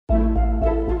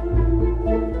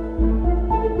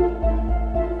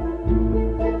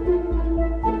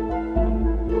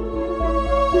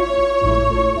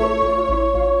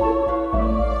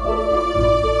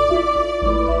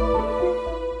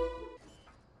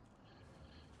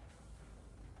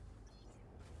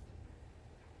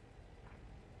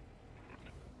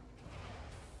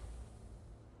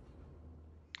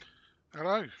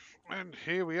Hello, and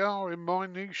here we are in my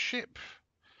new ship,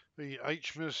 the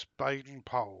HMAS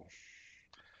Baden-Powell.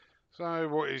 So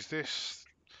what is this?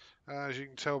 As you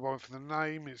can tell by the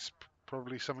name, it's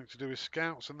probably something to do with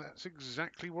scouts, and that's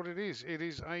exactly what it is. It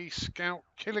is a scout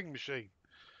killing machine.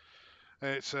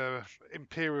 It's a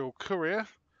Imperial Courier,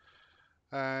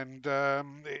 and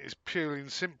it is purely and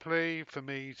simply for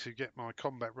me to get my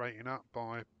combat rating up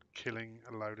by killing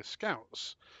a load of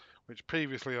scouts, which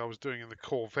previously I was doing in the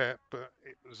Corvette, but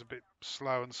it was a bit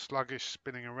slow and sluggish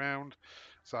spinning around,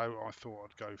 so I thought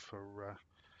I'd go for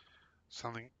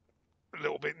something a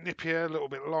little bit nippier, a little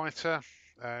bit lighter,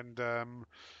 and I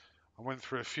went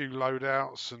through a few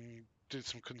loadouts and did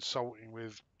some consulting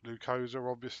with Lukozer,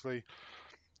 obviously.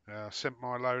 Sent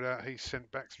my loadout, he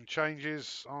sent back some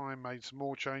changes, I made some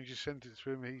more changes, sent it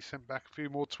to him, he sent back a few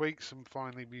more tweaks, and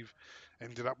finally we've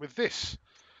ended up with this.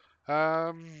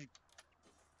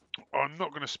 I'm not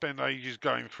going to spend ages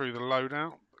going through the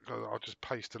loadout, because I'll just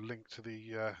paste a link to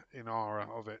the Inara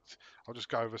of it. I'll just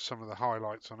go over some of the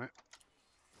highlights on it.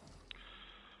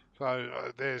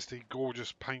 So there's the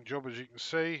gorgeous paint job, as you can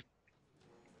see.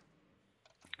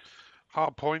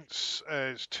 Hard points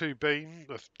is two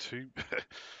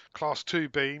class 2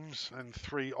 beams and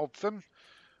 3 of them.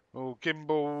 All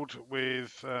gimbaled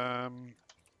with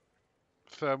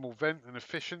thermal vent and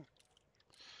efficient.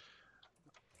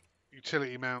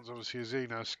 Utility mounts, obviously a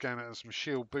Xeno scanner and some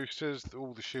shield boosters.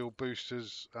 All the shield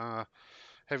boosters are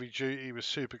heavy duty with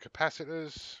super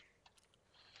capacitors.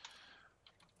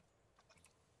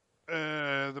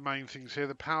 The main things here,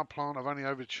 the power plant I've only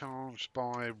overcharged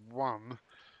by 1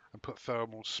 and put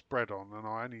thermal spread on, and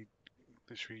I only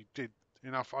literally did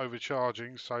enough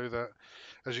overcharging so that,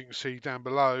 as you can see down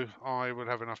below, I would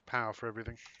have enough power for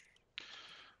everything.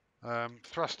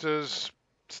 Thrusters,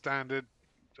 standard,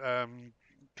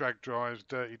 drag drives,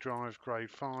 dirty drive, grade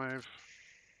 5.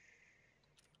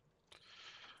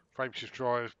 Frameshift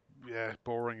drive, yeah,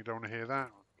 boring, you don't want to hear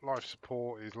that. Life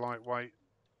support is lightweight.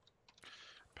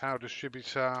 Power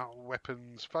distributor,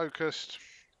 weapons focused.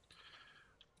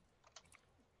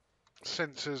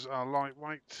 Sensors are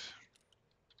lightweight.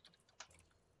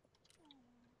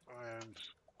 And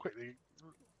quickly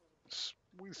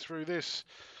squeeze through this.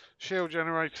 Shield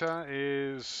generator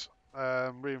is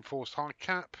reinforced high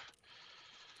cap.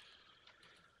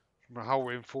 My hull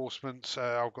reinforcements,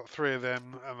 I've got 3 of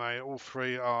them, and they all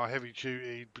 3 are heavy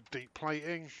duty deep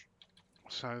plating,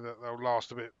 so that they'll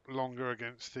last a bit longer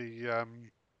against the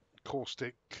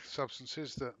caustic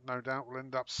substances that no doubt will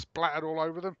end up splattered all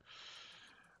over them.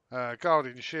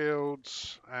 Guardian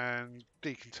shields and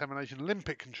decontamination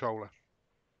limpet controller,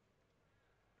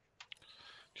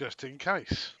 just in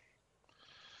case.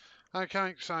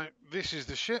 Okay, so this is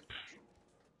the ship.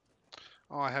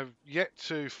 I have yet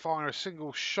to fire a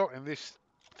single shot in this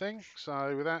thing,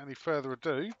 so without any further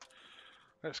ado,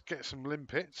 let's get some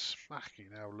limpets. Fucking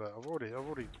hell, look, I've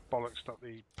already bollocksed up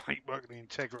the paintwork and the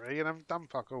integrity, and I haven't done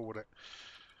fuck all with it.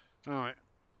 Alright.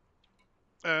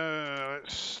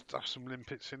 Let's stuff some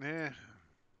limpets in here.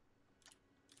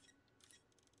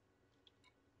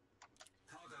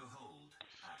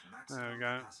 There we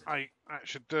go. 8, that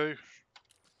should do.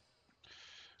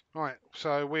 Right,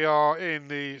 so we are in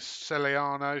the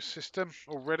Celiano system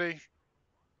already.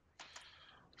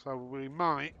 So we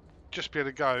might just be able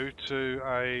to go to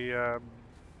a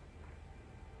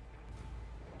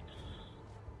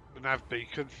nav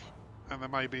beacon, and there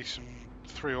may be some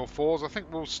 3 or 4s. I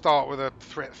think we'll start with a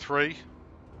threat 3,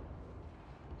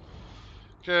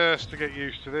 just to get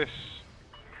used to this.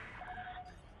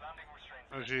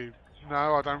 As you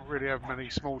know, I don't really have many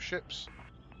small ships,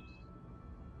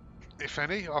 if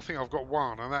any. I think I've got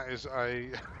 1, and that is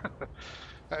a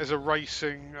that is a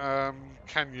racing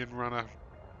canyon runner,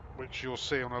 which you'll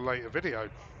see on a later video.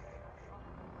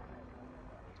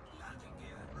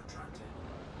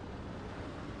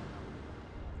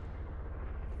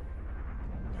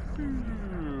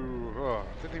 Ooh, oh,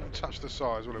 didn't even touch the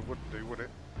sides. Well, it wouldn't do, would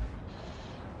it?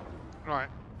 Right.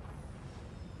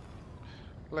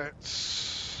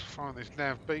 Let's find this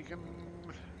nav beacon.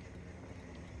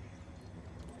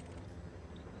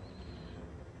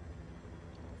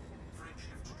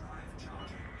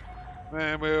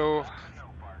 Then we'll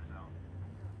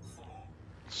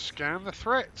scan the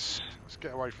threats. Let's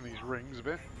get away from these rings a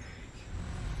bit.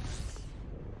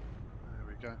 There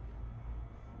we go.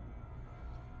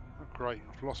 Oh, great,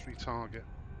 I've lost my target.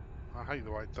 I hate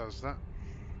the way it does that.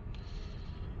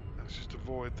 Let's just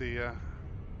avoid the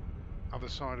other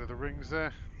side of the rings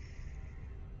there.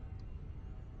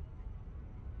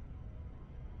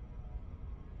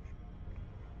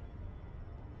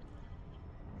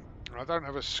 I don't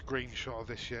have a screenshot of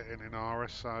this yet in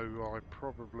Aorus, so I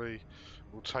probably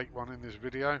will take one in this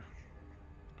video,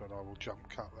 but I will jump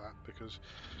cut that because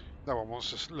no one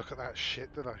wants to look at that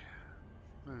shit, do they?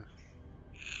 Yeah.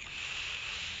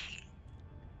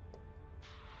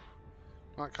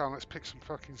 Right, Carl, let's pick some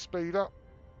fucking speed up.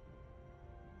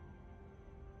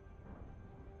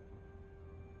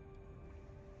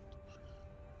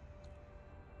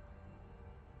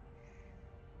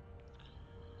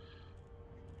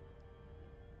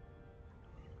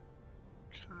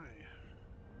 Okay.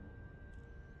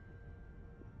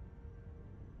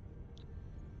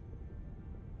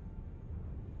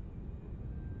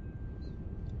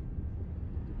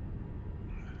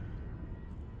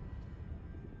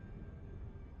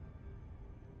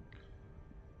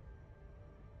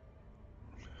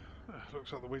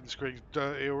 Looks like the windscreen's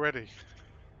dirty already.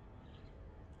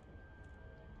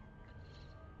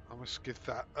 I must give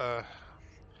that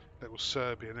little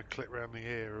Serbian a clip round the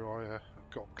ear who I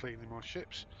got cleaning my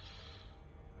ships.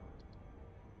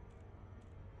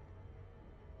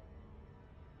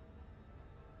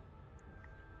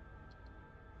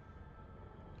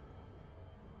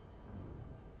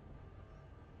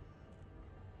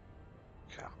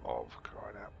 Come on, for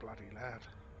crying out bloody loud.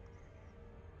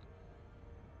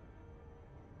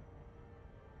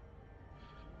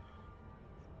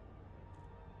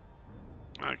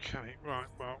 Okay, right,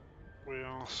 well, we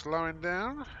are slowing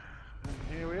down,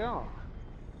 and here we are.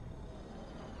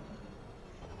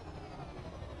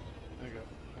 There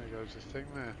goes the thing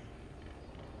there.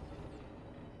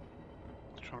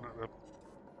 Try not to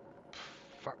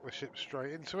fuck the ship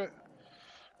straight into it.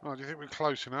 Oh, do you think we're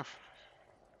close enough?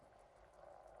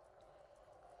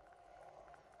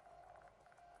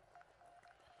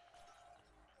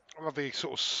 I love the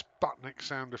sort of Sputnik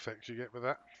sound effects you get with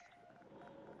that.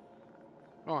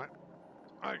 Right,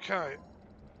 okay,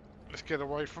 let's get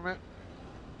away from it.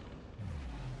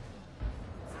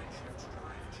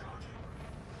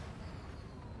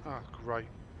 Oh, great.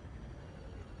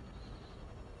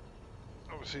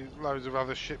 Obviously, loads of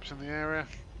other ships in the area.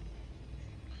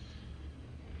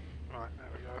 Right, there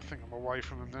we go. I think I'm away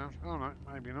from them now. Oh no,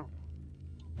 maybe not.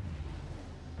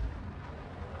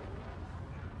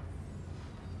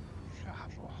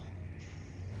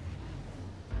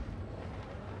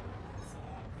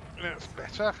 That's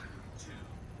better.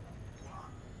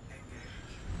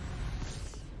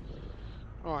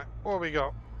 Right, what have we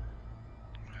got?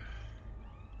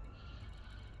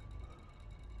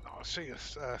 Oh, I see a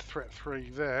threat 3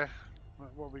 there.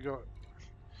 What have we got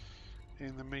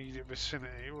in the immediate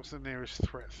vicinity? What's the nearest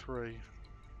threat 3?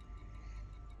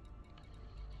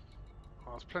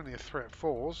 Oh, there's plenty of threat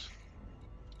 4s.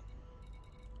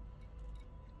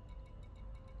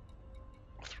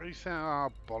 3,000, oh,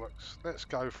 bollocks. Let's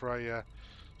go for a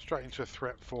straight into a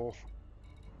threat 4.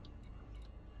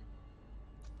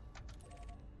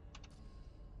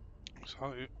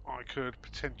 So I could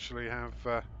potentially have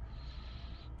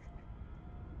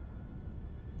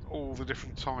all the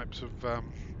different types of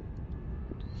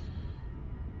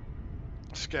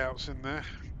scouts in there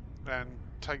and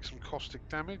take some caustic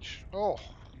damage. Oh,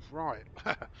 right.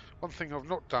 One thing I've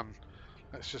not done,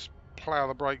 let's just plough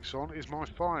the brakes on, is my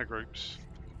fire groups.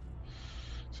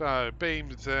 So,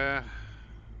 beams there.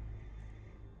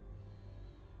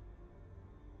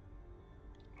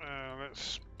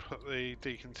 Let's put the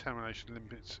decontamination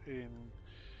limpets in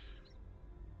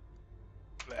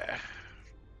there.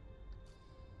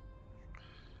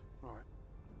 Right.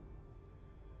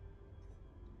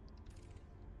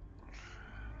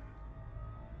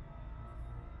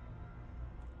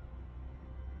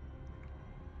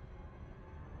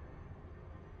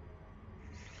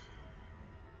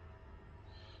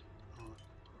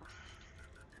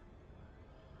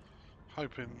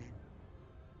 Hoping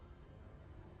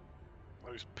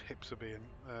those pips are being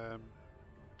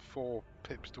 4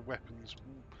 pips to weapons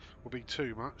will be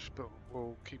too much, but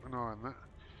we'll keep an eye on that.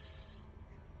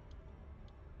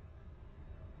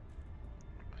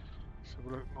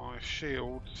 So look, my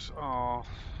shields are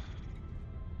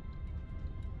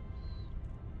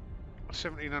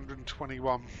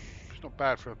 1721. It's not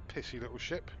bad for a pissy little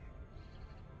ship.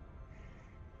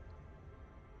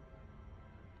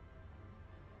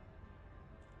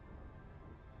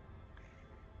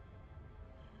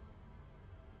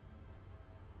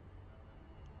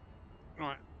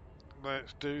 Right,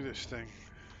 let's do this thing.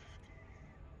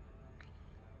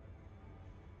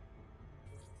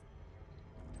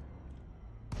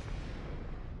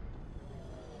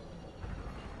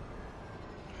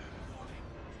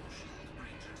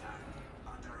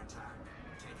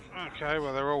 Okay,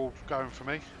 well they're all going for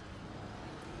me.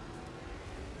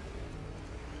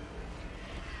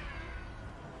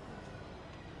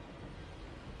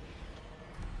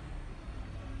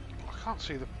 can't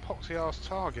see the poxy ass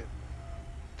target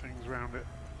things around it.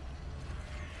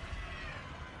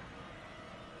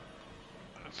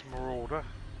 That's Marauder.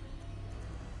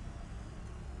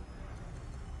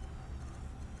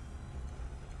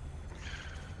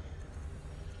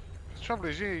 The trouble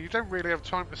is, you don't really have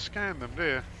time to scan them, do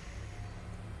you?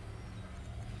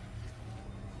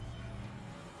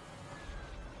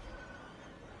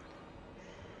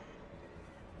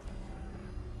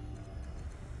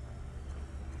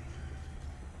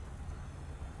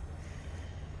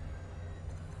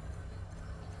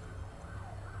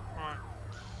 Right,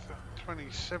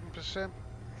 27%.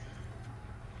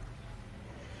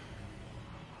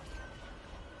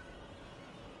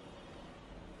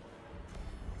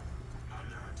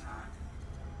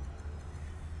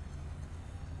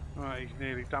 Right, he's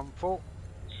nearly done for.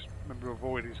 Just remember to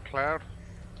avoid his cloud.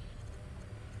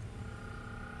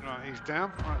 Right, he's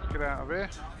down. Right, let's get out of here.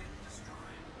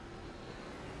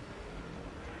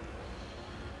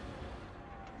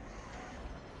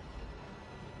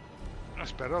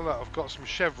 That's better. Look, I've got some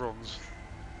chevrons.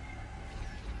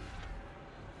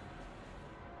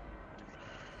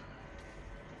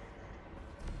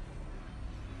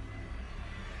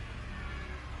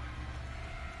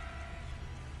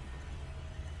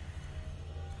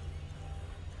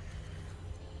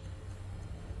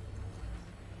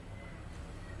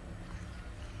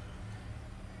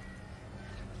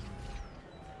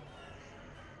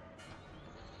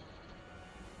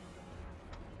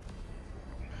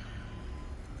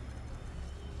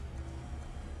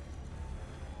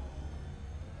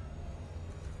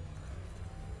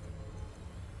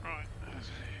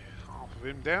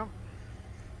 Him down.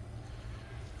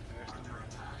 Yeah,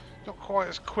 not quite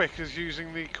as quick as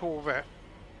using the Corvette.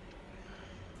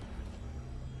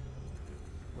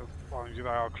 But mind you, they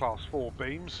are class 4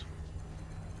 beams.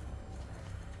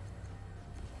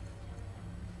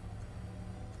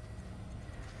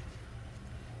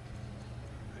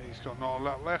 He's got not a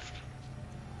lot left.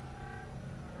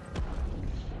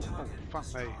 Oh, fuck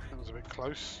me, that was a bit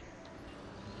close.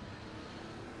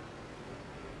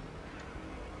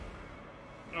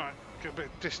 Right, get a bit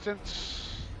of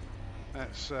distance.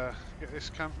 Let's get this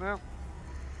camp now.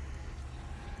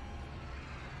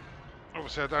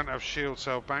 Obviously I don't have shield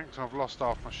cell banked, I've lost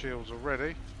half my shields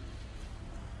already.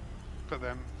 But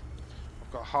then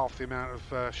I've got half the amount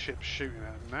of ships shooting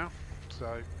at them now,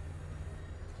 so...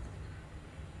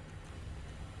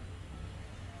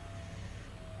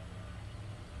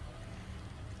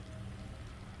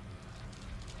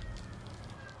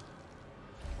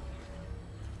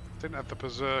 Didn't have the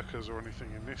berserkers or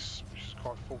anything in this, which is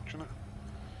quite fortunate.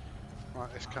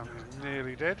 Right, this camp is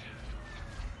nearly dead.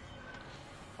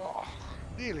 Oh,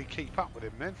 nearly keep up with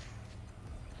him then.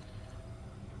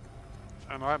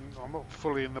 And I'm not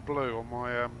fully in the blue on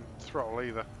my throttle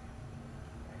either.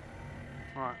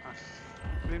 Right,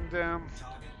 that's him down.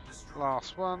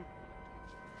 Last one.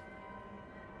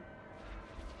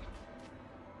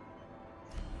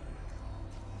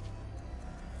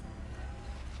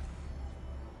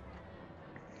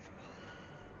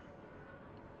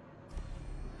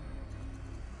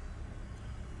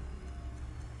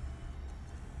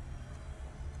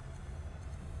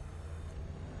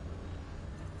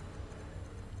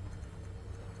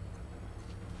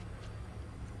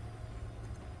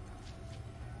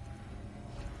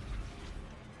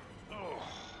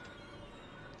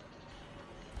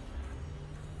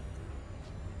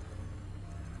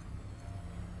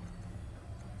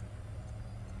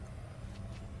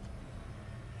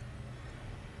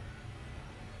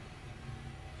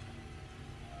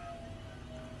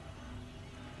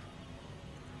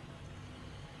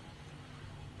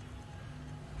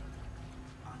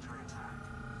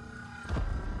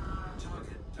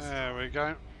 There we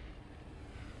go.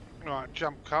 Right,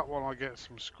 jump cut while I get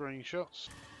some screenshots.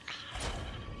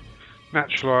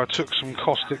 Naturally, I took some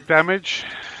caustic damage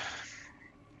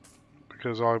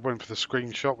because I went for the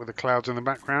screenshot with the clouds in the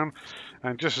background,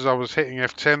 and just as I was hitting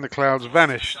F10, the clouds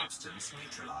vanished.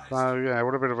 So yeah,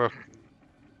 what a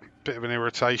bit of an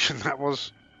irritation that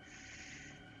was.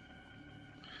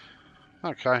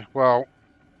 Okay, well,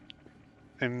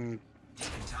 in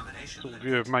sort of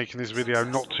view of making this video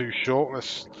not too short,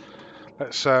 let's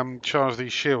charge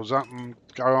these shields up and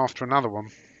go after another one.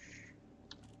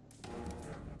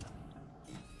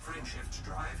 Frameshift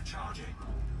drive charging.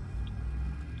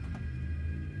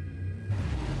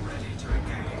 Ready to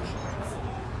engage. 4,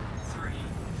 3,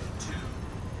 2,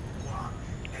 1.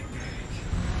 Engage.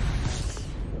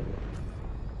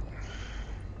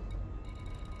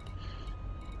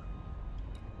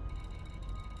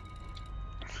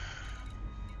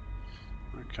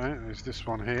 Okay, there's this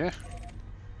one here.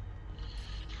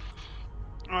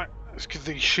 Let's give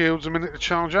these shields a minute to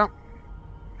charge up.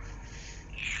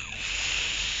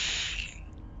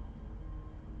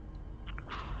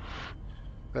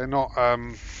 They're not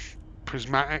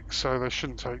prismatic, so they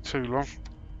shouldn't take too long.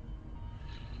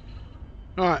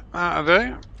 Right, that'll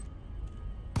do.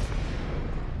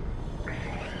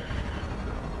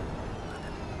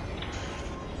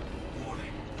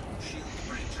 Warning. Shield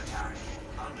breach attack.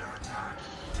 Under attack.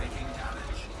 Taking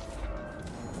damage.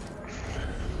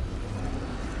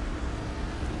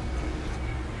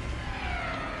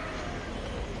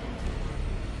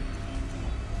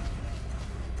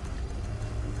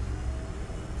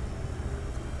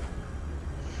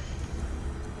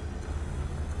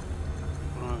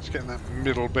 Right, it's getting that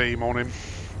middle beam on him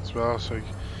as well, so he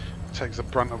takes the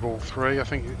brunt of all three. I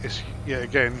think it's, yet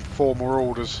again, 4 more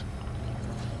orders.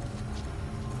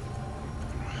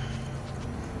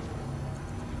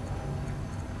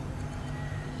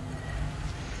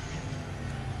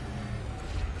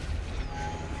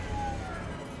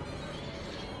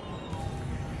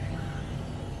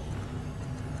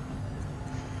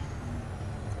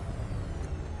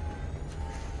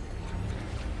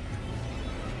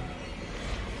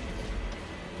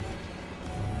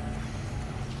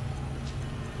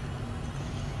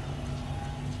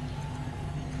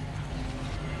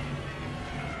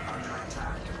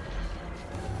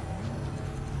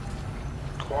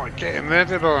 Quite getting there,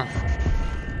 did I?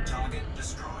 Target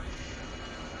destroyed.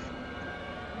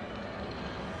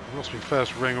 I lost my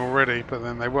first ring already, but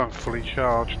then they weren't fully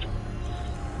charged.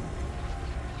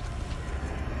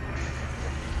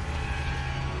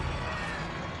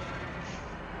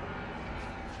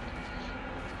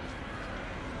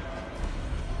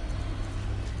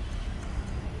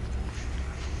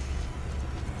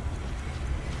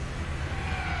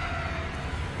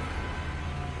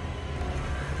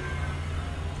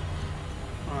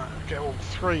 Get all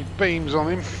 3 beams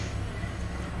on him.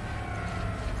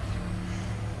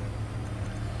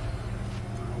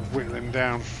 I'll whittle him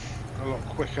down a lot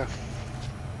quicker.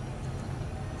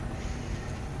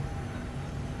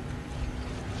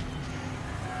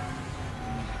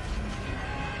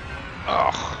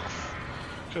 Oh,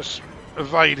 just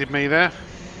evaded me there.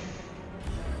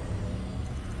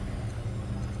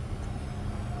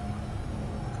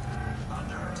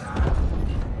 Under attack.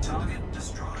 Target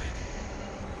destroyed.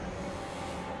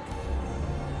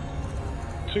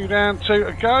 2 down, 2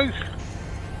 to go.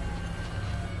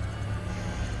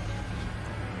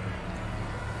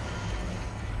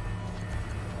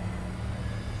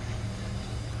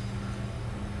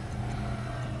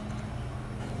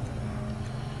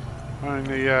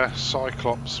 Only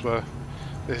Cyclops were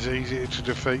this easier to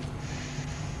defeat.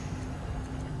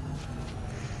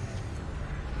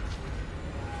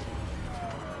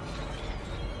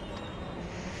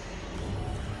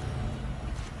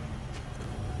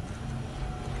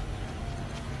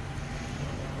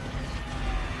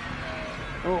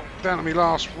 Oh, down to my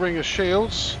last ring of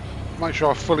shields. Make sure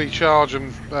I fully charge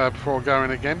them before going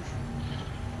again.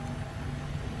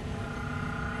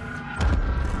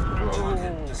 Oh.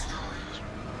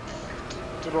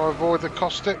 Did I avoid the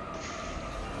caustic?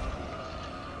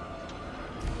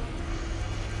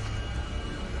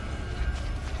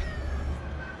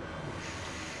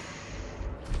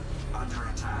 Under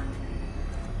attack.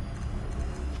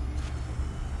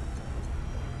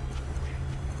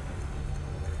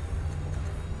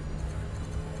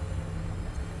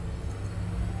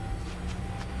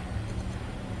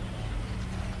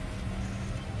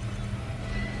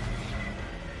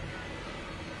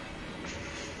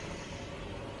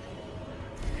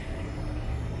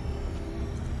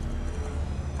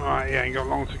 Right, yeah, ain't got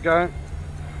long to go.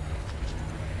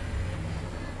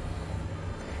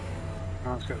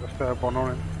 Let's get the third one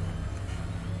on him.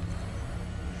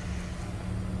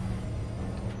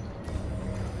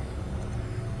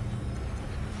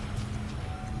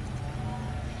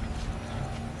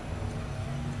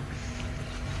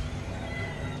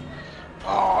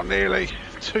 Oh, nearly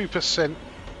 2%.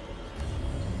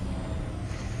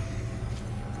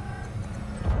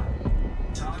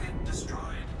 Target destroyed.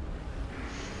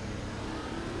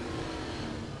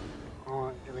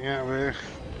 Alright, getting out of here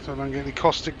so I don't get any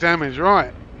caustic damage.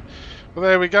 Right, well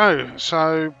there we go.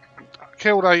 So I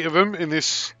killed 8 of them in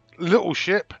this little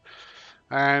ship,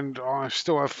 and I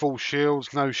still have full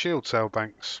shields, no shield cell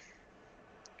banks.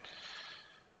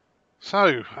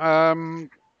 So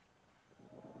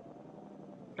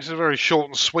this is a very short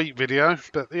and sweet video,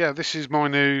 but yeah, this is my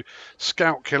new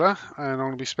scout killer, and I'm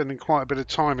going to be spending quite a bit of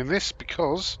time in this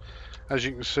because, as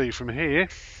you can see from here,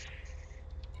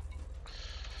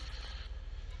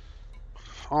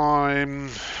 I'm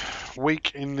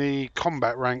weak in the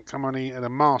combat rank. I'm only at a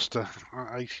master at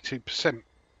 82%.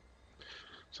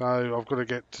 So I've got to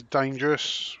get to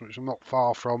dangerous, which I'm not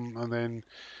far from, and then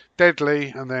deadly,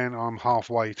 and then I'm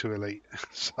halfway to elite.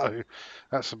 So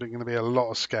that's going to be a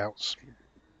lot of scouts.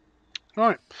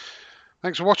 Right,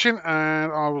 thanks for watching,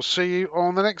 and I will see you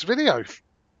on the next video.